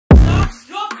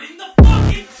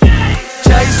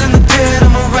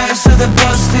the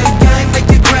busted gang. Make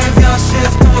your graveyard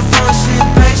shift to a fun shit.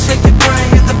 Bass, shake your brain,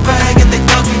 hit the bang, and they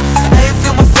dug me. I ain't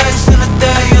feel my face in a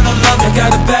day, and I love it. I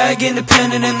got a bag,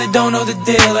 independent, and they don't know the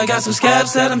deal. I got some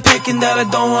scabs that I'm picking that I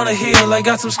don't wanna heal. I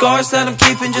got some scars that I'm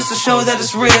keeping just to show that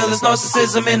it's real. It's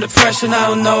narcissism and depression, I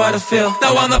don't know how to feel.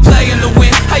 No, I'm not playing to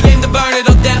win, I aim to burn it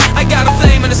all down. I got a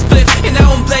flame and a split, and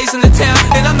now I'm blazing the town.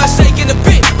 And I'm not shaking a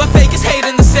bit, my fake is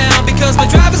hating the sound. Because my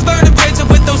drive is burning bridges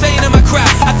with those ain't in my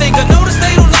crowd. I think I noticed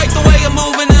they don't like the way I'm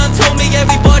moving. And told me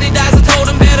everybody dies, I told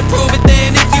them better prove it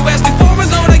then. If you ask me for a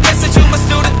loan, I guess that you my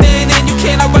student then. And you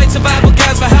cannot write survival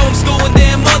guides for how I'm schooling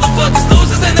them. Motherfuckers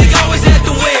losers and they always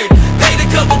acting weird. Paid a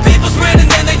couple people's rent and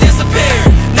then they disappeared.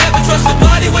 Never trust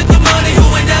nobody with the money who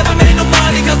ain't never made no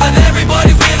money. Cause not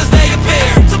everybody's real as they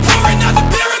appear. So pouring out the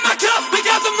beer in my cup, we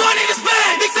got the money to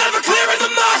spend. Mix ever clearing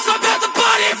the moss, I'm about the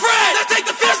body and friend. I take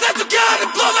the fears that you got and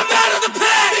blow them out of the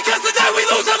pen. Because today we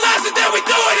lose our lives and then we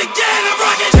do it again. I'm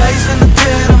rocking J's in the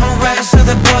pit, I'm a race to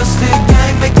the busted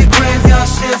gang. Make your graveyard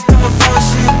shift to a fun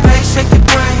shit. Bass, shake your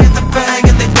brain, hit the bang,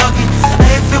 and they dug it. I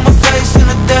ain't feel my face in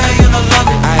a day, and I love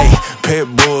it. Ayy, pit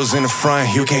bulls in the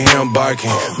front, you can hear them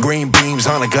barking. Green beams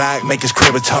on a Glock, make his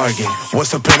crib a target.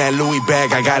 What's up in that Louis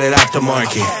bag, I got it off the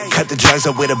market. Cut the drugs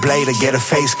up with a blade to get a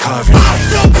face carving. I'm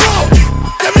still broke,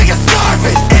 them niggas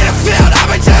starving. In the field,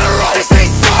 I'm a general, they say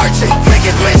sergeant. Make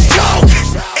his bitch joke,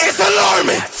 it's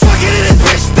alarming. Fucking in this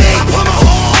bitch thing, put my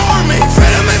whole arm in.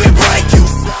 Fred made me break you,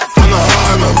 I'ma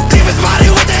harm him. Leave his body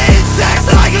with the insects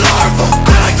like larva.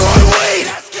 I like growing weed,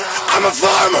 I'm a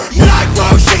farmer. You like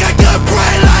broke shit, got good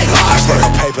bread like Harvard. Stack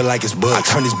up paper like it's book, I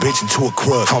turn this bitch into a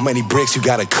crook. How many bricks you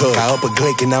gotta cook? Got up a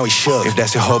glick and now he shook. If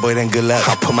that's your hobo, then good luck.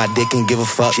 I put my dick and give a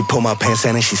fuck. She pulled my pants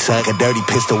down and she suck. A dirty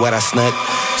pistol, what I snuck.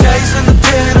 J's in the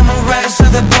pit, I'm a race to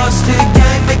the busted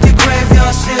gang. Make your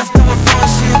graveyard shift to a fun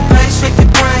shit.